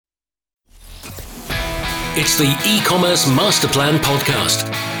It's the e-commerce master plan podcast.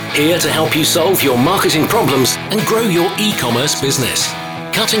 Here to help you solve your marketing problems and grow your e-commerce business.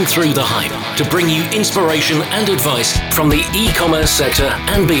 Cutting through the hype to bring you inspiration and advice from the e-commerce sector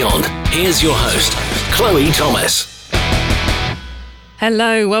and beyond. Here's your host, Chloe Thomas.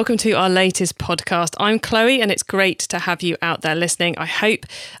 Hello, welcome to our latest podcast. I'm Chloe and it's great to have you out there listening. I hope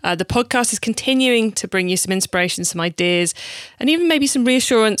the podcast is continuing to bring you some inspiration, some ideas, and even maybe some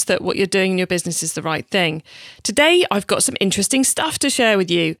reassurance that what you're doing in your business is the right thing. Today, I've got some interesting stuff to share with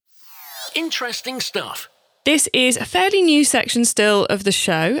you. Interesting stuff. This is a fairly new section still of the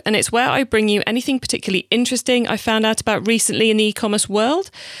show, and it's where I bring you anything particularly interesting I found out about recently in the e-commerce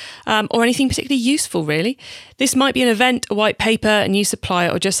world, or anything particularly useful, really. This might be an event, a white paper, a new supplier,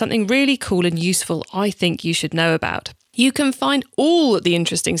 or just something really cool and useful I think you should know about. You can find all the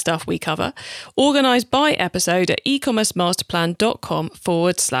interesting stuff we cover, organised by episode at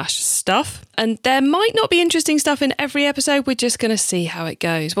ecommercemasterplan.com/stuff. And there might not be interesting stuff in every episode, we're just going to see how it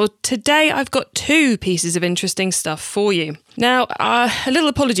goes. Well, today I've got two pieces of interesting stuff for you. Now, a little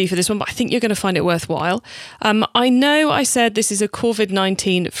apology for this one, but I think you're going to find it worthwhile. I know I said this is a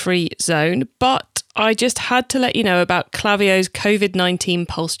COVID-19 free zone, but I just had to let you know about Klaviyo's COVID-19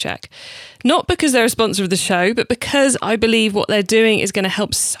 Pulse Check. Not because they're a sponsor of the show, but because I believe what they're doing is going to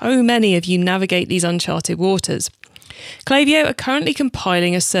help so many of you navigate these uncharted waters. Klaviyo are currently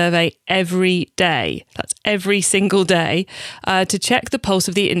compiling a survey every day, that's every single day, to check the pulse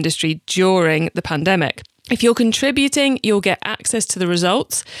of the industry during the pandemic. If you're contributing, you'll get access to the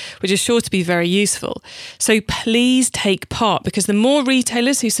results, which is sure to be very useful. So please take part, because the more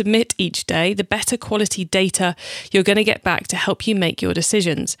retailers who submit each day, the better quality data you're going to get back to help you make your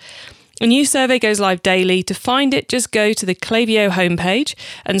decisions. A new survey goes live daily. To find it, just go to the Klaviyo homepage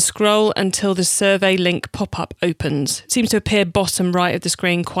and scroll until the survey link pop-up opens. It seems to appear bottom right of the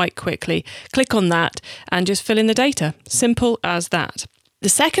screen quite quickly. Click on that and just fill in the data. Simple as that. The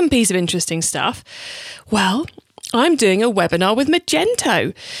second piece of interesting stuff, well, I'm doing a webinar with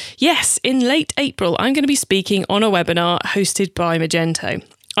Magento. Yes, in late April, I'm going to be speaking on a webinar hosted by Magento.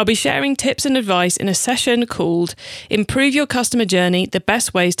 I'll be sharing tips and advice in a session called Improve Your Customer Journey, the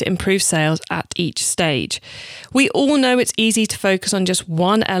Best Ways to Improve Sales at Each Stage. We all know it's easy to focus on just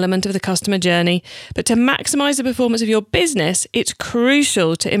one element of the customer journey, but to maximize the performance of your business, it's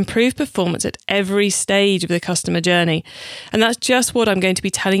crucial to improve performance at every stage of the customer journey. And that's just what I'm going to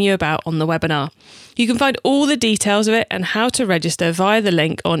be telling you about on the webinar. You can find all the details of it and how to register via the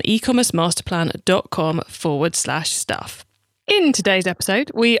link on ecommercemasterplan.com/stuff. In today's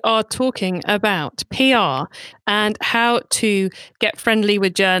episode, we are talking about PR and how to get friendly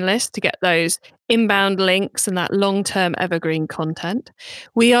with journalists to get those inbound links and that long-term evergreen content.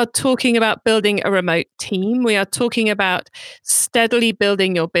 We are talking about building a remote team. We are talking about steadily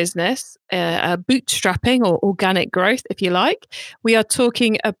building your business, bootstrapping or organic growth, if you like. We are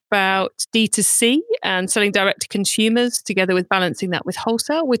talking about D2C and selling direct to consumers together with balancing that with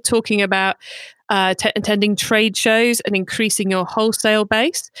wholesale. We're talking about attending trade shows and increasing your wholesale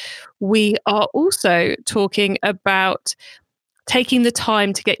base. We are also talking about taking the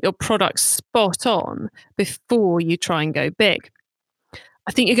time to get your products spot on before you try and go big.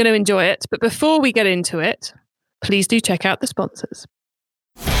 I think you're going to enjoy it, but before we get into it, please do check out the sponsors.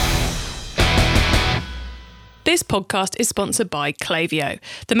 This podcast is sponsored by Klaviyo,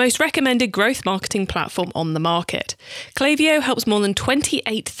 the most recommended growth marketing platform on the market. Klaviyo helps more than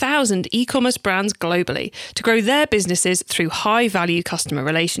 28,000 e-commerce brands globally to grow their businesses through high-value customer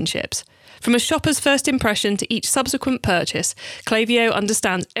relationships. From a shopper's first impression to each subsequent purchase, Klaviyo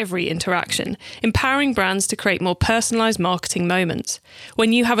understands every interaction, empowering brands to create more personalised marketing moments.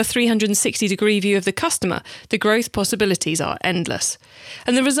 When you have a 360-degree view of the customer, the growth possibilities are endless.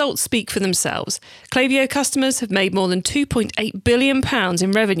 And the results speak for themselves. Klaviyo customers have made more than £2.8 billion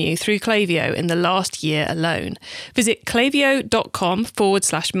in revenue through Klaviyo in the last year alone. Visit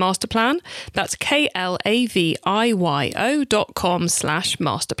klaviyo.com/masterplan. That's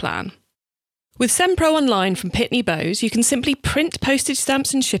KLAVIYO.com/masterplan. With SendPro Online from Pitney Bowes, you can simply print postage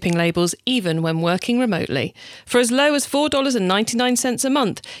stamps and shipping labels even when working remotely. For as low as $4.99 a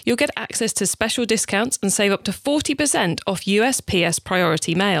month, you'll get access to special discounts and save up to 40% off USPS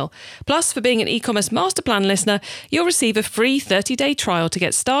Priority Mail. Plus, for being an e-commerce masterplan listener, you'll receive a free 30-day trial to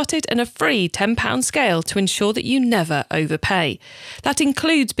get started and a free £10 scale to ensure that you never overpay. That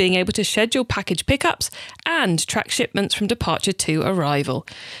includes being able to schedule package pickups and track shipments from departure to arrival.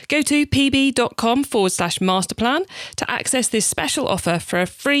 Go to pb.com pb.com/masterplan to access this special offer for a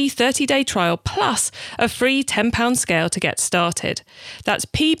free 30-day trial plus a free £10 scale to get started. That's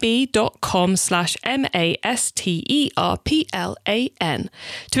pb.com/masterplan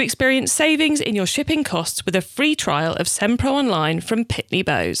to experience savings in your shipping costs with a free trial of Sempro Online from Pitney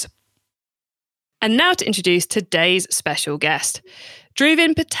Bowes. And now to introduce today's special guest.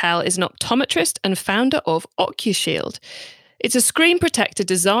 Dhruvin Patel is an optometrist and founder of Ocushield. It's a screen protector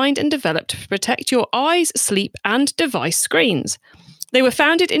designed and developed to protect your eyes, sleep, and device screens. They were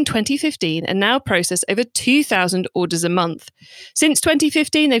founded in 2015 and now process over 2,000 orders a month. Since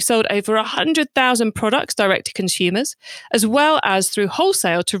 2015, they've sold over 100,000 products direct to consumers, as well as through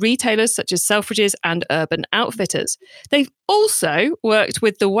wholesale to retailers such as Selfridges and Urban Outfitters. They've also worked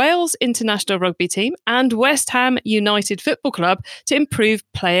with the Wales international rugby team and West Ham United Football Club to improve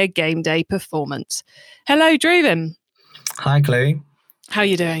player game day performance. Hello, Dhruvin. Hi, Chloe. How are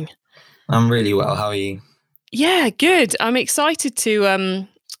you doing? I'm really well. How are you? Yeah, good. I'm excited to. I'm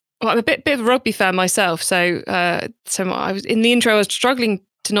a bit of a rugby fan myself, so I was in the intro. I was struggling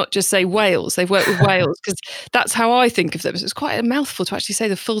to not just say Wales. They've worked with Wales because that's how I think of them. So it's quite a mouthful to actually say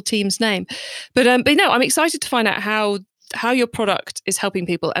the full team's name. But no, I'm excited to find out how your product is helping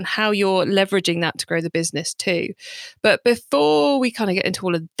people and how you're leveraging that to grow the business too. But before we kind of get into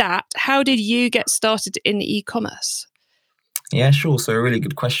all of that, how did you get started in e-commerce? Yeah, sure. So a really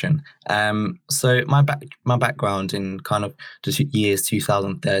good question. So my background in kind of the years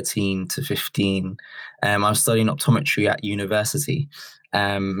 2013 to 15, I was studying optometry at university.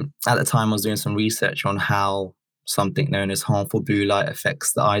 At the time, I was doing some research on how something known as harmful blue light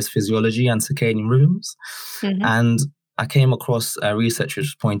affects the eye's physiology and circadian rhythms. Mm-hmm. And I came across research which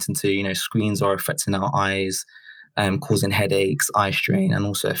was pointing to, screens are affecting our eyes, causing headaches, eye strain, and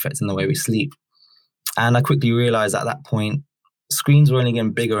also affecting the way we sleep. And I quickly realized at that point, screens were only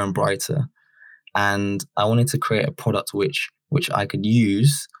getting bigger and brighter, and I wanted to create a product which I could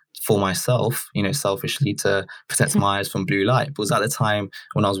use for myself, selfishly to protect my eyes from blue light. Because at the time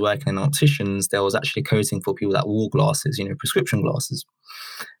when I was working in opticians, there was actually a coating for people that wore glasses, prescription glasses.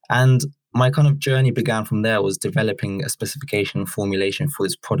 And my kind of journey began from there, was developing a specification formulation for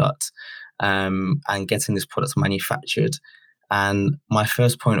this product, and getting this product manufactured. And my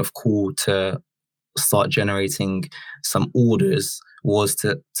first point of call to start generating some orders was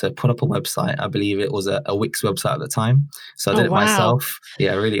to put up a website. I believe it was a Wix website at the time. So I did it myself.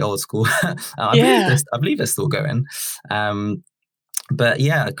 Yeah, really old school. I believe they're still going. But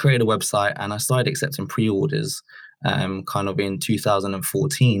yeah, I created a website and I started accepting pre-orders kind of in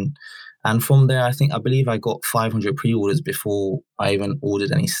 2014. And from there, I believe I got 500 pre-orders before I even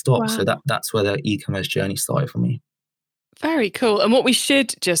ordered any stock. Wow. So that's where the e-commerce journey started for me. Very cool. And what we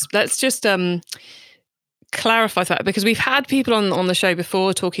should let's just clarify that, because we've had people on the show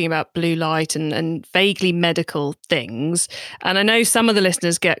before talking about blue light and vaguely medical things. And I know some of the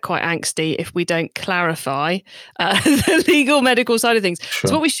listeners get quite angsty if we don't clarify the legal medical side of things. Sure.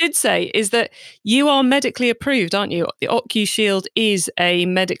 So what we should say is that you are medically approved, aren't you? The Ocushield is a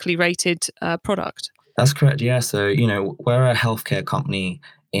medically rated product. That's correct. Yeah. So, we're a healthcare company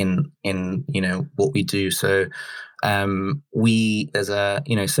in what we do. So there's a,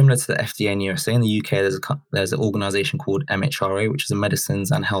 similar to the FDA in USA, in the UK, there's an organization called MHRA, which is a Medicines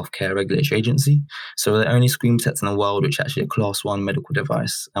and Healthcare Regulatory Agency. So we're the only screen protector in the world which is actually a class 1 medical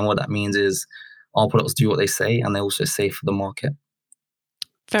device. And what that means is our products do what they say, and they're also safe for the market.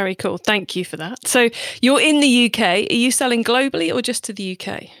 Very cool. Thank you for that. So you're in the UK. Are you selling globally or just to the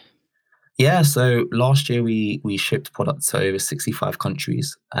UK? Yeah, so last year we shipped products to over 65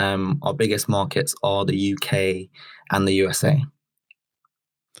 countries. Our biggest markets are the UK and the USA.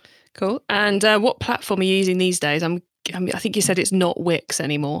 Cool. And what platform are you using these days? I think you said it's not Wix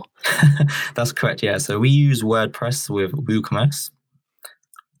anymore. That's correct, yeah. So we use WordPress with WooCommerce.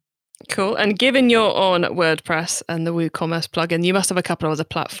 Cool. And given you're on WordPress and the WooCommerce plugin, you must have a couple of other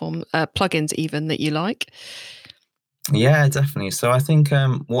platform plugins even that you like. Yeah, definitely. So I think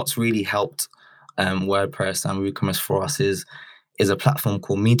what's really helped WordPress and WooCommerce for us is a platform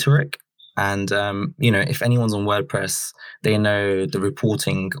called Meteoric. And, if anyone's on WordPress, they know the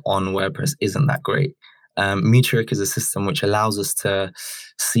reporting on WordPress isn't that great. Meteoric is a system which allows us to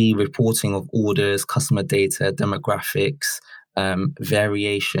see reporting of orders, customer data, demographics,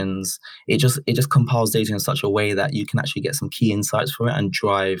 variations. It just compiles data in such a way that you can actually get some key insights for it and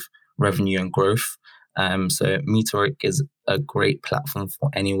drive revenue and growth. So Meteoric is a great platform for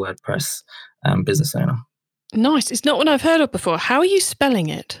any WordPress business owner. Nice. It's not one I've heard of before. How are you spelling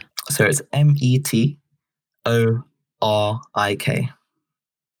it? So it's Meteorik.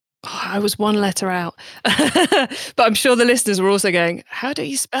 Oh, I was one letter out. But I'm sure the listeners were also going, how do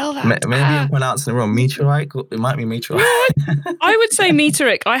you spell that? Maybe I'm pronouncing it wrong. Meteorite? It might be meteorite. I would say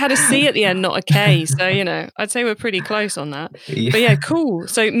meteoric. I had a C at the end, not a K. So, I'd say we're pretty close on that. Yeah. But yeah, cool.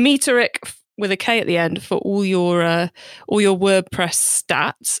 So meteoric with a K at the end for all your WordPress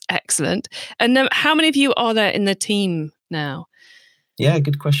stats. Excellent. And how many of you are there in the team now? Yeah,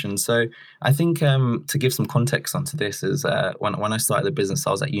 good question. So I think to give some context onto this is when I started the business,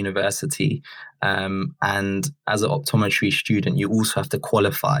 I was at university. And as an optometry student, you also have to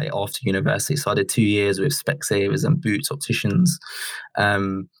qualify after university. So I did 2 years with Specsavers and Boots opticians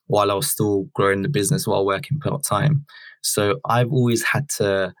while I was still growing the business while working part-time. So I've always had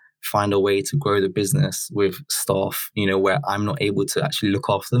to find a way to grow the business with staff, where I'm not able to actually look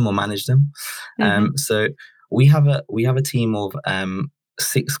after them or manage them. So we have a team of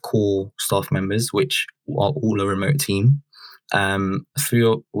 6 core staff members, which are all a remote team.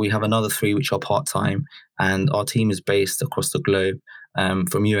 We have another 3 which are part-time, and our team is based across the globe,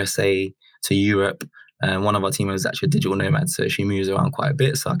 from USA to Europe. One of our team members is actually a digital nomad, so she moves around quite a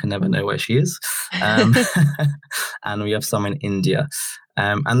bit, so I can never know where she is. And we have some in India.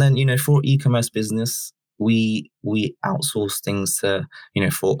 And then, for e-commerce business, we outsource things to,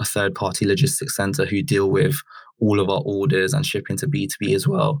 for a third-party logistics center who deal with all of our orders and shipping to B2B as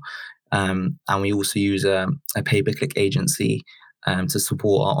well. And we also use a pay-per-click agency to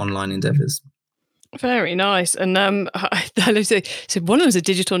support our online endeavors. Very nice. And so one of them's a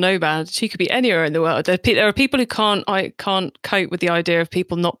digital nomad. She could be anywhere in the world. There are people who can't cope with the idea of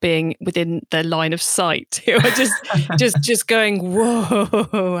people not being within their line of sight, who are just going,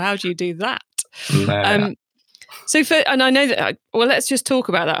 whoa, how do you do that? And I know that, let's just talk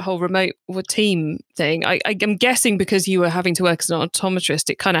about that whole remote team thing. I'm guessing because you were having to work as an optometrist,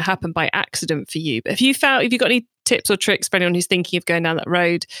 it kind of happened by accident for you. But have you got any tips or tricks for anyone who's thinking of going down that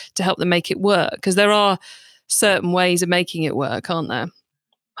road to help them make it work? Because there are certain ways of making it work, aren't there?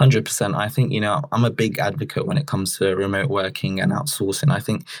 100%. I think, I'm a big advocate when it comes to remote working and outsourcing. I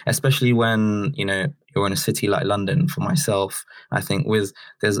think, especially when, you're in a city like London, for myself, I think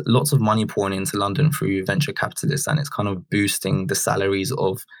there's lots of money pouring into London through venture capitalists, and it's kind of boosting the salaries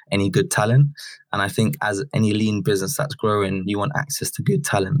of any good talent. And I think as any lean business that's growing, you want access to good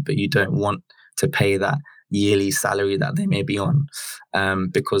talent, but you don't want to pay that yearly salary that they may be on,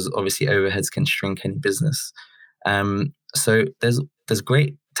 because obviously overheads can shrink any business. So there's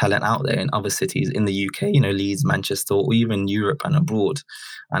great talent out there in other cities in the UK, Leeds, Manchester, or even Europe and abroad.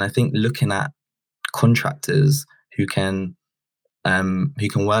 And I think looking at contractors who can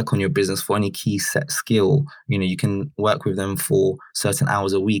work on your business for any key set skill, you can work with them for certain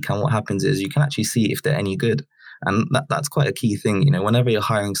hours a week. And what happens is you can actually see if they're any good. And that's quite a key thing. Whenever you're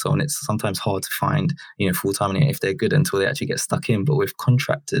hiring someone, it's sometimes hard to find, full-time if they're good until they actually get stuck in. But with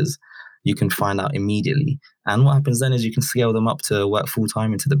contractors, you can find out immediately. And what happens then is you can scale them up to work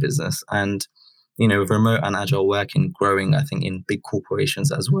full-time into the business. And, with remote and agile working growing, I think, in big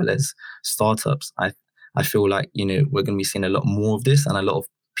corporations as well as startups, I feel like, we're going to be seeing a lot more of this, and a lot of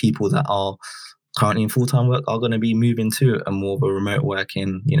people that are currently in full-time work are going to be moving to a more of a remote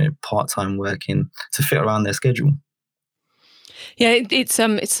working, part-time working to fit around their schedule. Yeah, it's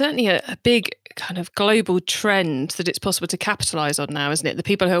certainly a big kind of global trend that it's possible to capitalize on now, isn't it? The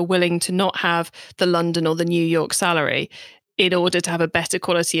people who are willing to not have the London or the New York salary in order to have a better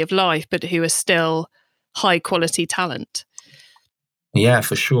quality of life, but who are still high quality talent. Yeah,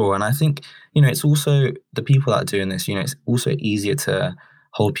 for sure. And I think, it's also the people that are doing this, it's also easier to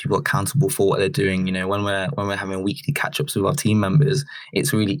hold people accountable for what they're doing. When we're having weekly catch-ups with our team members,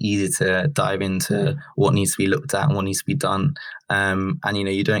 it's really easy to dive into what needs to be looked at and what needs to be done. And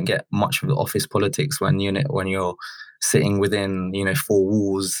you don't get much of the office politics when you're sitting within 4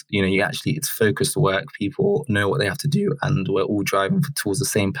 walls. It's focused work. People know what they have to do, and we're all driving towards the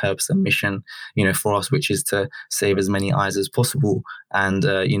same purpose and mission, for us, which is to save as many eyes as possible. And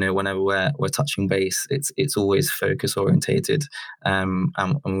whenever we're touching base, it's always focus orientated, and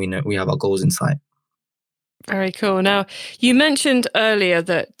we know we have our goals in sight. Very cool. Now, you mentioned earlier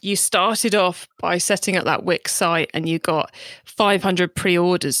that you started off by setting up that Wix site and you got 500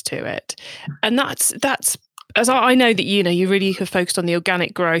 pre-orders to it, and that's as I know that you really have focused on the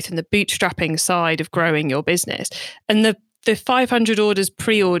organic growth and the bootstrapping side of growing your business, and the 500 orders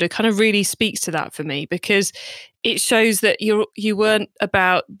pre-order kind of really speaks to that for me, because it shows that you weren't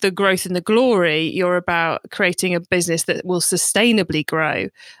about the growth and the glory. You're about creating a business that will sustainably grow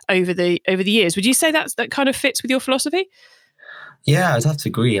over the years. Would you say that kind of fits with your philosophy? Yeah, I'd have to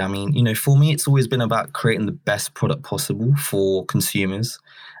agree. I mean, for me, it's always been about creating the best product possible for consumers.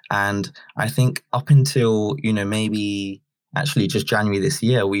 And I think up until, maybe actually just January this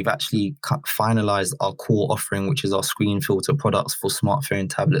year, we've actually finalized our core offering, which is our screen filter products for smartphone,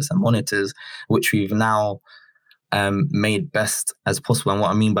 tablets, and monitors, which we've now made best as possible. And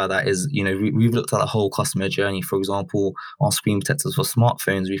what I mean by that is, we've looked at the whole customer journey. For example, our screen protectors for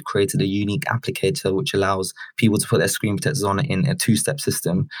smartphones, we've created a unique applicator which allows people to put their screen protectors on in a two-step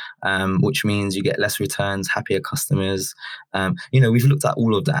system, which means you get less returns, happier customers. We've looked at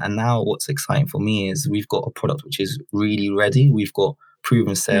all of that. And now what's exciting for me is we've got a product which is really ready. We've got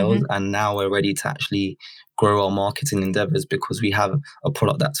proven sales, and now we're ready to actually grow our marketing endeavors because we have a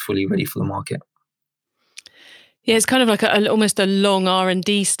product that's fully ready for the market. Yeah, it's kind of like almost a long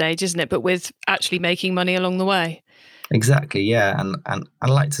R&D stage, isn't it? But with actually making money along the way. Exactly, yeah. And I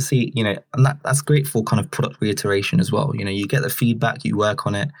like to see, and that's great for kind of product reiteration as well. You get the feedback, you work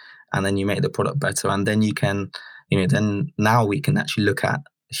on it, and then you make the product better. And then you can, then now we can actually look at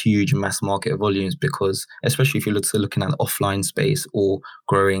huge mass market volumes, because especially if you're looking at the offline space or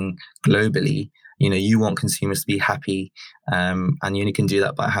growing globally, you want consumers to be happy. And you only can do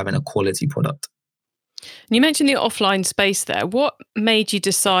that by having a quality product. You mentioned the offline space there. What made you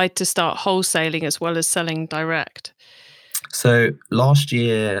decide to start wholesaling as well as selling direct? So last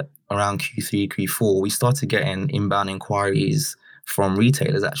year, around Q3, Q4, we started getting inbound inquiries from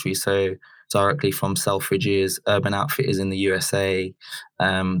retailers, actually. So directly from Selfridges, Urban Outfitters in the USA,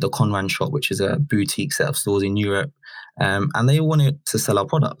 the Conran Shop, which is a boutique set of stores in Europe. And they wanted to sell our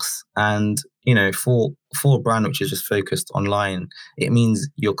products. And, for a brand which is just focused online, it means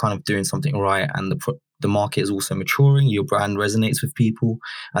you're kind of doing something right, and the market is also maturing, your brand resonates with people.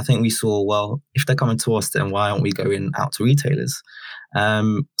 I think we saw, well, if they're coming to us, then why aren't we going out to retailers?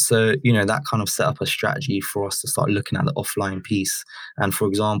 So, that kind of set up a strategy for us to start looking at the offline piece. And for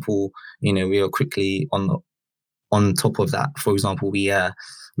example, we are quickly on top of that. For example, we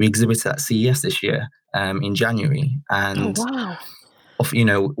exhibited at CES this year in January. And wow.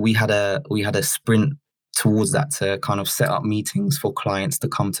 We had a sprint towards that to kind of set up meetings for clients to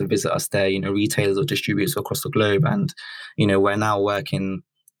come to visit us there, retailers or distributors across the globe. And, we're now working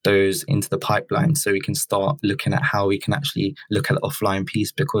those into the pipeline so we can start looking at how we can actually look at the offline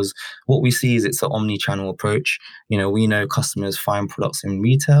piece, because what we see is it's an omni-channel approach. We know customers find products in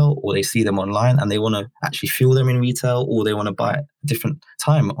retail, or they see them online and they want to actually feel them in retail, or they want to buy at a different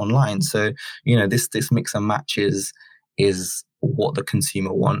time online. So, this mix and match is what the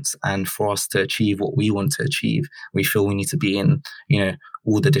consumer wants. And for us to achieve what we want to achieve, we feel we need to be in,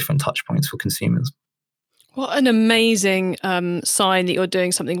 all the different touch points for consumers. What an amazing sign that you're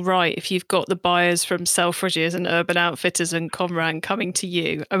doing something right if you've got the buyers from Selfridges and Urban Outfitters and Conran coming to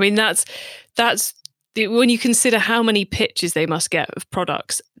you. I mean, that's when you consider how many pitches they must get of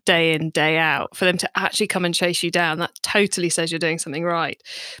products day in, day out, for them to actually come and chase you down, that totally says you're doing something right.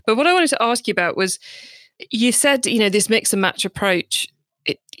 But what I wanted to ask you about was, you said, this mix and match approach,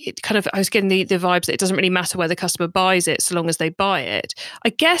 it kind of, I was getting the vibes that it doesn't really matter where the customer buys it so long as they buy it. I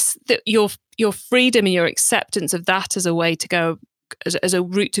guess that your freedom and your acceptance of that as a way to go, as a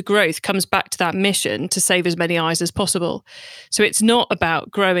route to growth, comes back to that mission to save as many eyes as possible. So it's not about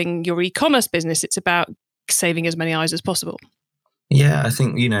growing your e-commerce business, it's about saving as many eyes as possible. Yeah, I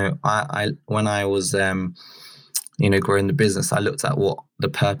think, I when I was growing the business, I looked at what the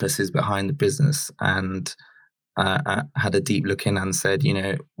purpose is behind the business, and I had a deep look in and said,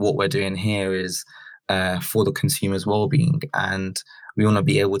 what we're doing here is for the consumer's well-being, and we want to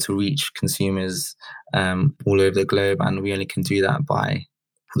be able to reach consumers all over the globe, and we only can do that by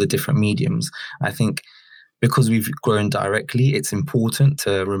the different mediums. I think because we've grown directly, it's important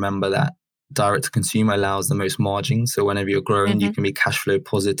to remember that direct to consumer allows the most margin. So whenever you're growing, you can be cash flow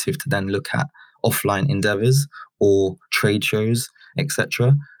positive to then look at offline endeavors or trade shows,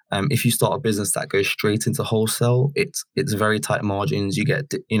 etc. If you start a business that goes straight into wholesale, it's very tight margins. You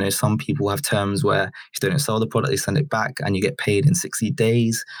get, some people have terms where if they don't sell the product, they send it back and you get paid in 60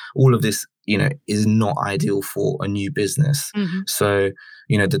 days. All of this, is not ideal for a new business. So,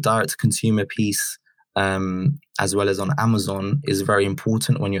 the direct to consumer piece, as well as on Amazon, is very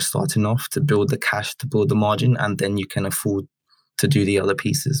important when you're starting off, to build the cash, to build the margin, and then you can afford to do the other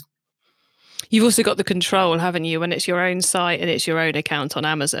pieces. You've also got the control, haven't you? When it's your own site and it's your own account on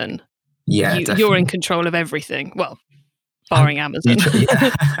Amazon. Yeah, you're in control of everything. Well, barring Amazon.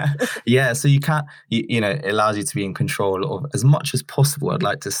 Yeah. So you can't, it allows you to be in control of as much as possible, I'd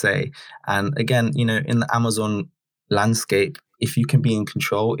like to say. And again, in the Amazon landscape, if you can be in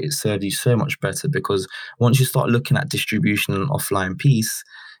control, it serves you so much better, because once you start looking at distribution and offline piece,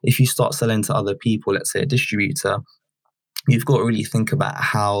 if you start selling to other people, let's say a distributor, you've got to really think about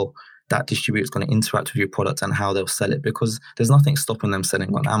how that distributor is going to interact with your product and how they'll sell it, because there's nothing stopping them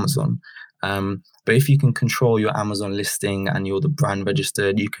selling on Amazon. But if you can control your Amazon listing and you're the brand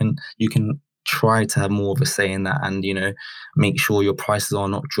registered, you can try to have more of a say in that, and make sure your prices are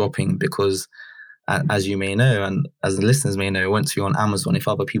not dropping, because as you may know, and as the listeners may know, once you're on Amazon, if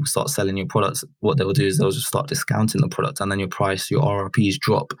other people start selling your products, what they'll do is they'll just start discounting the product, and then your RRPs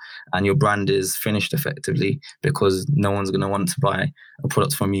drop, and your brand is finished effectively, because no one's going to want to buy a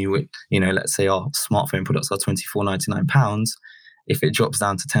product from you with, let's say our smartphone products are £24.99. If it drops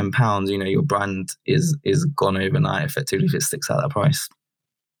down to £10, your brand is gone overnight effectively if it sticks at that price.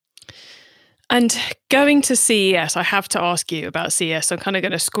 And going to CES, I have to ask you about CES. So I'm kind of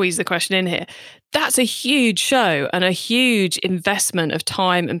going to squeeze the question in here. That's a huge show and a huge investment of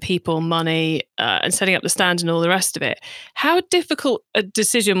time and people, money, and setting up the stand and all the rest of it. How difficult a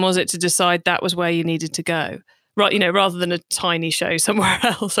decision was it to decide that was where you needed to go? Right, rather than a tiny show somewhere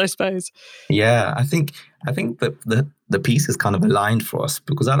else, I suppose. Yeah, I think that the pieces kind of aligned for us,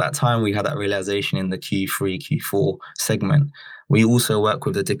 because at that time we had that realization in the Q3, Q4 segment. We also work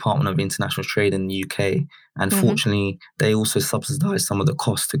with the Department of International Trade in the UK, and fortunately, they also subsidised some of the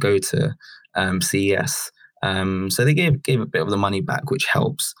costs to go to CES. So they gave a bit of the money back, which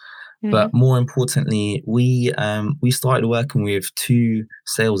helps. But more importantly, we started working with 2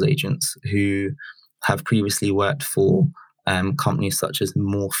 sales agents who have previously worked for companies such as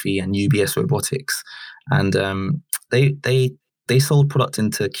Morphe and UBS Robotics, and they sold product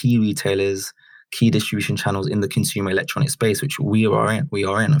into key retailers, key distribution channels in the consumer electronic space, which we are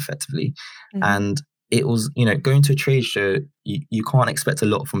in effectively. And it was, going to a trade show, you can't expect a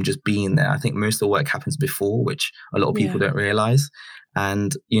lot from just being there. I think most of the work happens before, which a lot of people don't realize.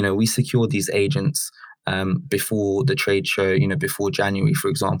 And, we secured these agents before the trade show, before January, for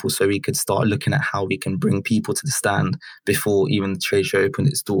example, so we could start looking at how we can bring people to the stand before even the trade show opened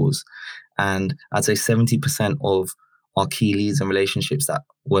its doors. And I'd say 70% of our key leads and relationships that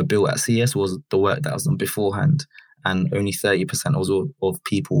were built at CES was the work that was done beforehand, and only 30% was of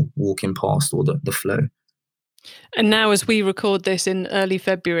people walking past, or the flow. And now, as we record this in early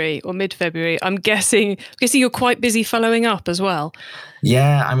February or mid-February, I'm guessing you're quite busy following up as well.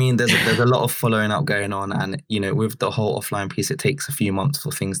 Yeah, I mean, there's a lot of following up going on, and with the whole offline piece, it takes a few months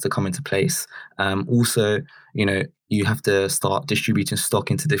for things to come into place. Also, you have to start distributing stock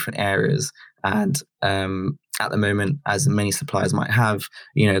into different areas, and at the moment, as many suppliers might have,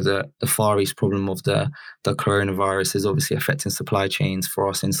 the Far East problem of the coronavirus is obviously affecting supply chains for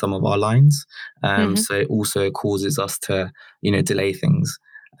us in some of our lines. So it also causes us to, delay things.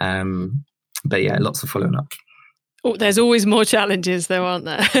 But yeah, lots of following up. Oh, there's always more challenges, though, aren't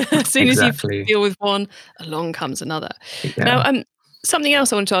there? As soon as you deal with one, along comes another. Yeah. Now, something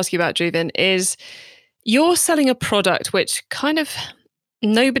else I want to ask you about, Dhruvin, is you're selling a product which kind of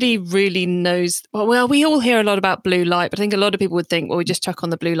nobody really knows. Well, we all hear a lot about blue light, but I think a lot of people would think, well, we just chuck on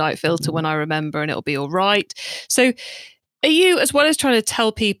the blue light filter when I remember and it'll be all right. So are you, as well as trying to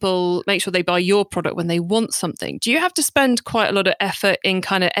tell people, make sure they buy your product when they want something, do you have to spend quite a lot of effort in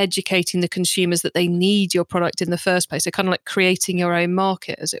kind of educating the consumers that they need your product in the first place? So kind of like creating your own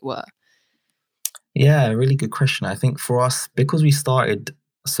market, as it were? Yeah, really good question. I think for us, because we started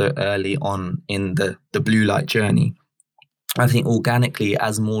so early on in the blue light journey, I think organically,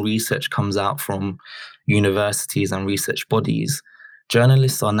 as more research comes out from universities and research bodies,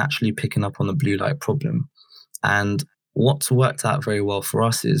 journalists are naturally picking up on the blue light problem. And what's worked out very well for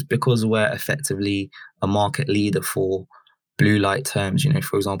us is, because we're effectively a market leader for blue light terms,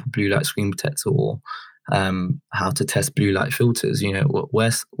 for example, blue light screen protector, or how to test blue light filters,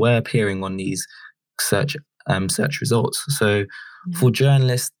 we're appearing on these search results. So for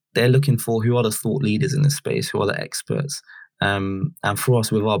journalists, they're looking for who are the thought leaders in the space, who are the experts. And for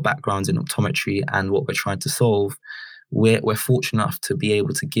us, with our backgrounds in optometry and what we're trying to solve, we're fortunate enough to be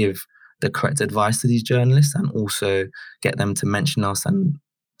able to give the correct advice to these journalists, and also get them to mention us and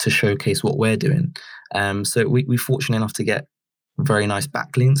to showcase what we're doing. So we're fortunate enough to get very nice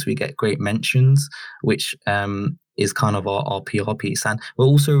backlinks. We get great mentions, which is kind of our PR piece. And we're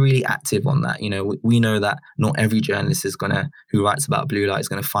also really active on that. We know that not every journalist who writes about blue light is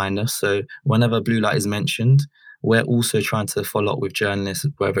going to find us. So whenever blue light is mentioned, we're also trying to follow up with journalists,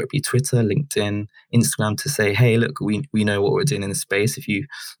 whether it be Twitter, LinkedIn, Instagram, to say, hey, look, we know what we're doing in the space. If you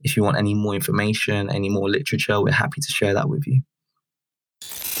want any more information, any more literature, we're happy to share that with you.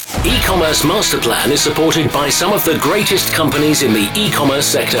 E-commerce Master Plan is supported by some of the greatest companies in the e-commerce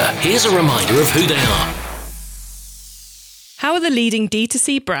sector. Here's a reminder of who they are. How are the leading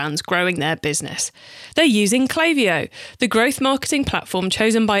D2C brands growing their business? They're using Klaviyo, the growth marketing platform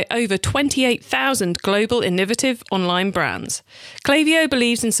chosen by over 28,000 global innovative online brands. Klaviyo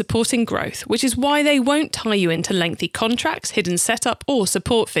believes in supporting growth, which is why they won't tie you into lengthy contracts, hidden setup or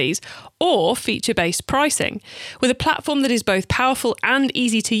support fees, or feature-based pricing. With a platform that is both powerful and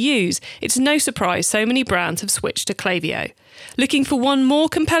easy to use, it's no surprise so many brands have switched to Klaviyo. Looking for one more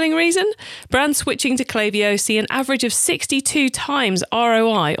compelling reason? Brands switching to Klaviyo see an average of 62 times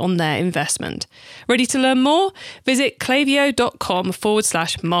ROI on their investment. Ready to learn more? Visit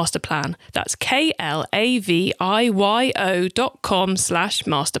klaviyo.com/masterplan. That's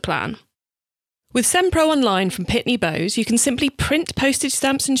KLAVIYO.com/masterplan. With SendPro Online from Pitney Bowes, you can simply print postage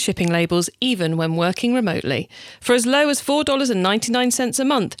stamps and shipping labels even when working remotely. For as low as $4.99 a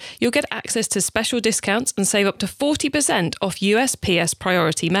month, you'll get access to special discounts and save up to 40% off USPS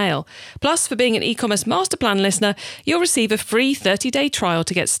Priority Mail. Plus, for being an e-commerce masterplan listener, you'll receive a free 30-day trial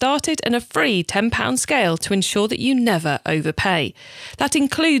to get started and a free £10 scale to ensure that you never overpay. That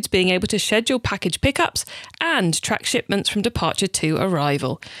includes being able to schedule package pickups and track shipments from departure to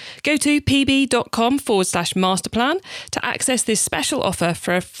arrival. Go to pb.com/masterplan to access this special offer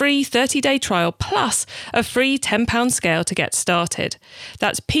for a free 30-day trial plus a free £10 scale to get started.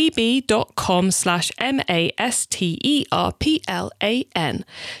 That's pb.com/masterplan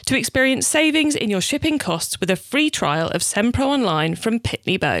to experience savings in your shipping costs with a free trial of SendPro Online from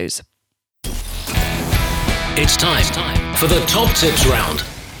Pitney Bowes. It's time for the top tips round.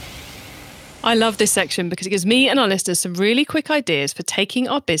 I love this section because it gives me and our listeners some really quick ideas for taking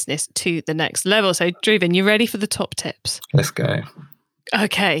our business to the next level. So, Dhruvin, you ready for the top tips? Let's go.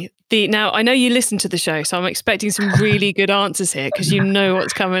 Okay. Now, I know you listen to the show, so I'm expecting some really good answers here because you know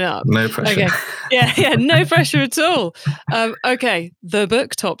what's coming up. No pressure. Okay. Yeah, no pressure at all. Okay, the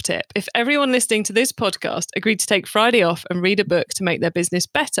book top tip. If everyone listening to this podcast agreed to take Friday off and read a book to make their business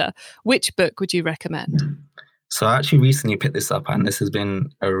better, which book would you recommend? So I actually recently picked this up, and this has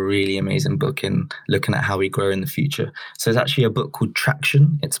been a really amazing book in looking at how we grow in the future. So it's actually a book called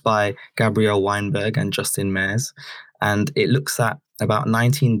Traction. It's by Gabrielle Weinberg and Justin Mares, and it looks at about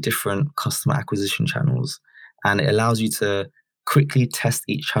 19 different customer acquisition channels, and it allows you to quickly test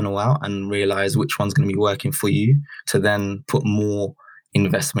each channel out and realize which one's going to be working for you to then put more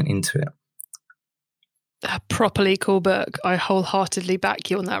investment into it. A properly cool book. I wholeheartedly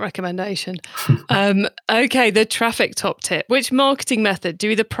back you on that recommendation. Okay, the traffic top tip. Which marketing method do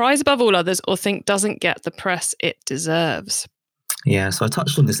you either prize above all others or think doesn't get the press it deserves? Yeah, so I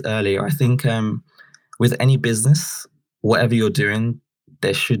touched on this earlier. I think with any business, whatever you're doing,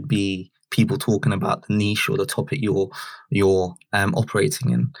 there should be people talking about the niche or the topic you're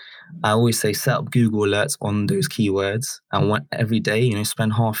operating in. I always say set up Google alerts on those keywords, and every day,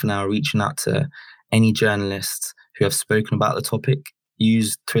 spend half an hour reaching out to any journalists who have spoken about the topic.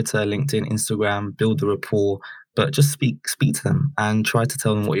 Use Twitter, LinkedIn, Instagram, build the rapport, but just speak to them and try to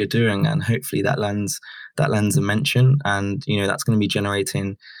tell them what you're doing, and hopefully that lands a mention, and that's going to be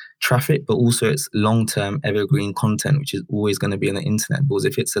generating traffic, but also it's long-term evergreen content, which is always going to be on the internet, because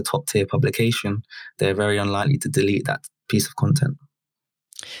if it's a top-tier publication, they're very unlikely to delete that piece of content.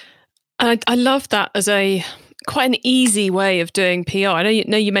 And I love that as quite an easy way of doing PR. I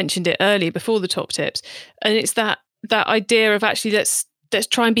know you mentioned it earlier before the top tips, and it's that idea of actually let's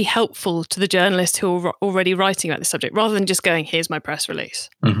try and be helpful to the journalists who are already writing about the subject, rather than just going, "Here's my press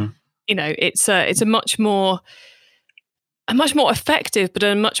release." Mm-hmm. It's a much more effective, but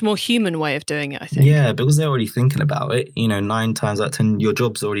a much more human way of doing it, I think. Yeah, because they're already thinking about it. 9 times out of 10, your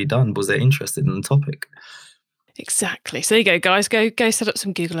job's already done because they're interested in the topic. Exactly. So there you go, guys. Go set up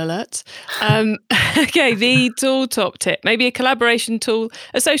some Google alerts. Okay, the tool top tip. Maybe a collaboration tool,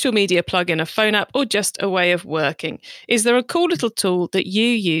 a social media plugin, a phone app, or just a way of working. Is there a cool little tool that you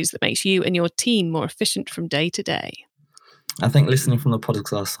use that makes you and your team more efficient from day to day? I think listening from the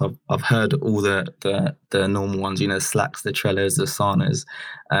podcast, I've heard all the normal ones, Slacks, the Trellos, the Asanas.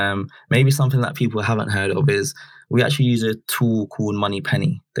 Maybe something that people haven't heard of is we actually use a tool called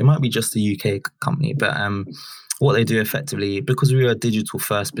Moneypenny. They might be just a UK company, but what they do effectively, because we're a digital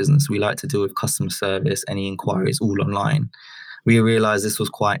first business, we like to deal with customer service, any inquiries all online. We realized this was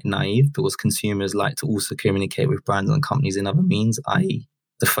quite naive because consumers like to also communicate with brands and companies in other means, i.e.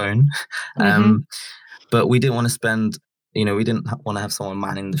 the phone. Mm-hmm. But we didn't want to spend, we didn't want to have someone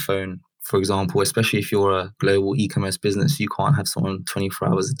manning the phone, for example, especially if you're a global e-commerce business. You can't have someone 24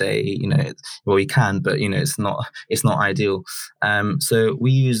 hours a day, well, you can, but, it's not ideal. So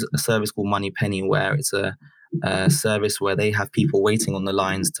we use a service called Moneypenny, where it's a service where they have people waiting on the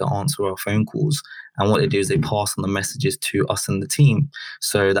lines to answer our phone calls. And what they do is they pass on the messages to us and the team.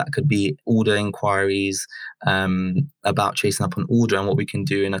 So that could be order inquiries about chasing up an order, and what we can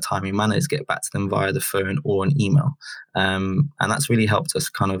do in a timely manner is get back to them via the phone or an email. And that's really helped us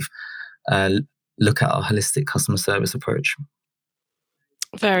kind of look at our holistic customer service approach.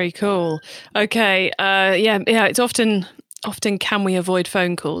 Very cool. Okay. Yeah. It's often can we avoid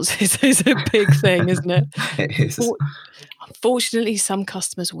phone calls is a big thing, isn't it? It is. Unfortunately, some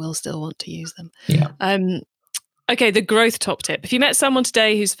customers will still want to use them. Yeah. Okay, the growth top tip. If you met someone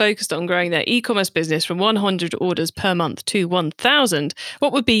today who's focused on growing their e-commerce business from 100 orders per month to 1,000,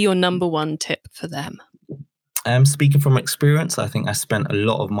 what would be your number one tip for them? Speaking from experience, I think I spent a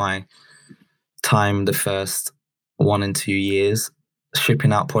lot of my time the first 1 and 2 years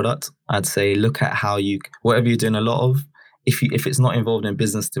shipping out product. I'd say look at how whatever you're doing a lot of, if it's not involved in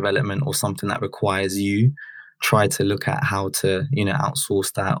business development or something that requires you, try to look at how to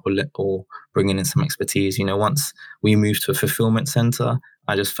outsource that or bring in some expertise. Once we moved to a fulfillment center,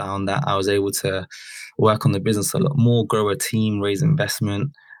 I just found that I was able to work on the business a lot more, grow a team, raise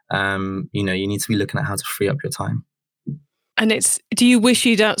investment. You need to be looking at how to free up your time. And do you wish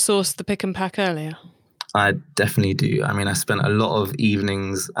you'd outsourced the pick and pack earlier? I definitely do. I mean, I spent a lot of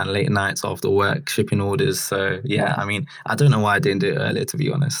evenings and late nights after work shipping orders. So yeah, I mean, I don't know why I didn't do it earlier, to be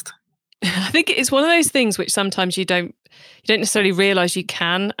honest. I think it's one of those things which sometimes you don't necessarily realize you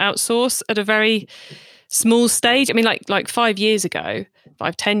can outsource at a very small stage. I mean, like 10 years ago,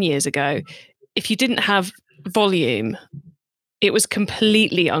 if you didn't have volume, it was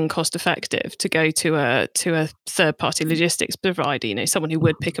completely uncost effective to go to a third party logistics provider, someone who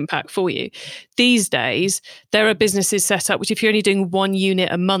would pick and pack for you. These days, there are businesses set up which, if you're only doing 1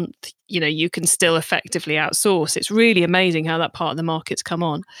 unit a month, you can still effectively outsource. It's really amazing how that part of the market's come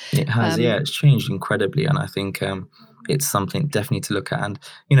on. It has, it's changed incredibly, and I think it's something definitely to look at. And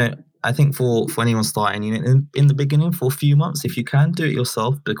I think for anyone starting, in the beginning, for a few months, if you can, do it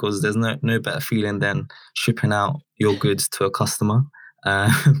yourself, because there's no better feeling than shipping out your goods to a customer.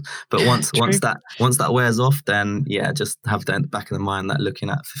 But once that wears off, then just have that in the back of the mind that looking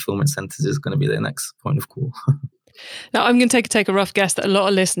at fulfillment centers is going to be their next point of call. Now, I'm going to take a rough guess that a lot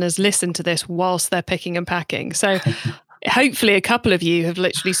of listeners listen to this whilst they're picking and packing. So hopefully a couple of you have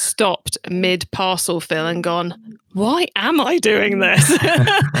literally stopped mid-parcel fill and gone, why am I doing this?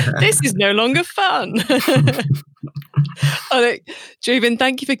 This is no longer fun. Dhruvin,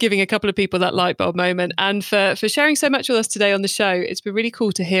 thank you for giving a couple of people that light bulb moment and for sharing so much with us today on the show. It's been really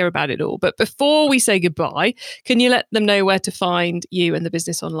cool to hear about it all. But before we say goodbye, can you let them know where to find you and the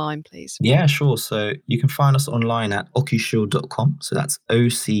business online, please? Yeah, sure. So you can find us online at ocushield.com. So that's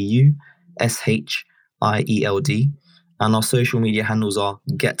OCUSHIELD. And our social media handles are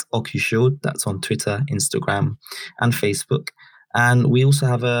Get Ocushield. That's on Twitter, Instagram, and Facebook. And we also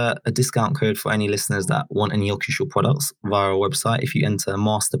have a discount code for any listeners that want any Ocushield products via our website. If you enter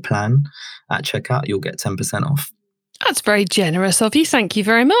Master Plan at checkout, you'll get 10% off. That's very generous of you. Thank you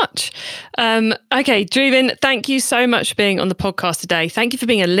very much. Okay, Dhruvin, thank you so much for being on the podcast today. Thank you for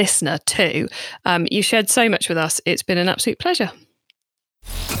being a listener too. You shared so much with us. It's been an absolute pleasure.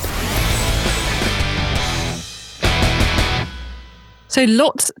 So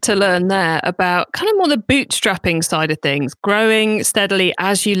lots to learn there about kind of more the bootstrapping side of things, growing steadily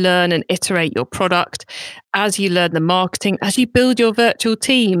as you learn and iterate your product, as you learn the marketing, as you build your virtual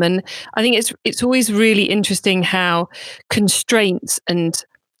team. And I think it's always really interesting how constraints and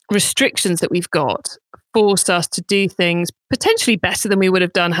restrictions that we've got force us to do things potentially better than we would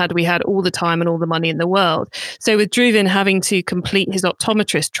have done had we had all the time and all the money in the world. So with Dhruvin having to complete his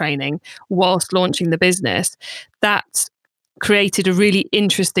optometrist training whilst launching the business, that's created a really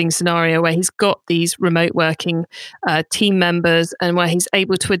interesting scenario where he's got these remote working team members and where he's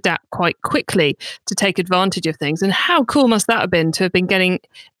able to adapt quite quickly to take advantage of things. And how cool must that have been to have been getting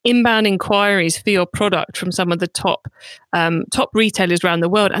inbound inquiries for your product from some of the top retailers around the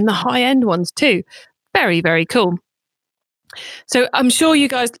world, and the high end ones too. Very, very cool. So I'm sure you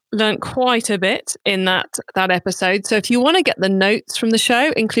guys learned quite a bit in that episode. So if you want to get the notes from the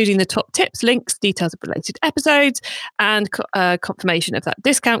show, including the top tips, links, details of related episodes, and confirmation of that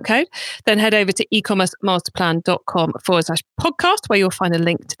discount code, then head over to ecommercemasterplan.com/podcast, where you'll find a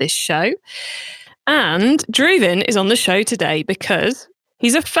link to this show. And Dhruvin is on the show today because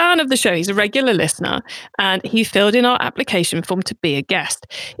he's a fan of the show. He's a regular listener, and he filled in our application form to be a guest.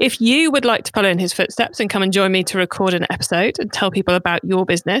 If you would like to follow in his footsteps and come and join me to record an episode and tell people about your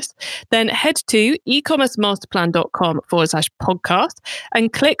business, then head to ecommercemasterplan.com/podcast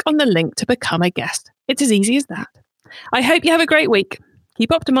and click on the link to become a guest. It's as easy as that. I hope you have a great week. Keep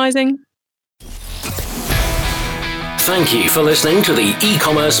optimizing. Thank you for listening to the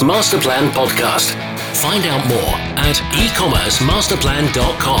E-commerce Master Plan podcast. Find out more at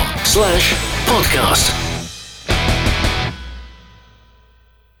ecommercemasterplan.com/podcast.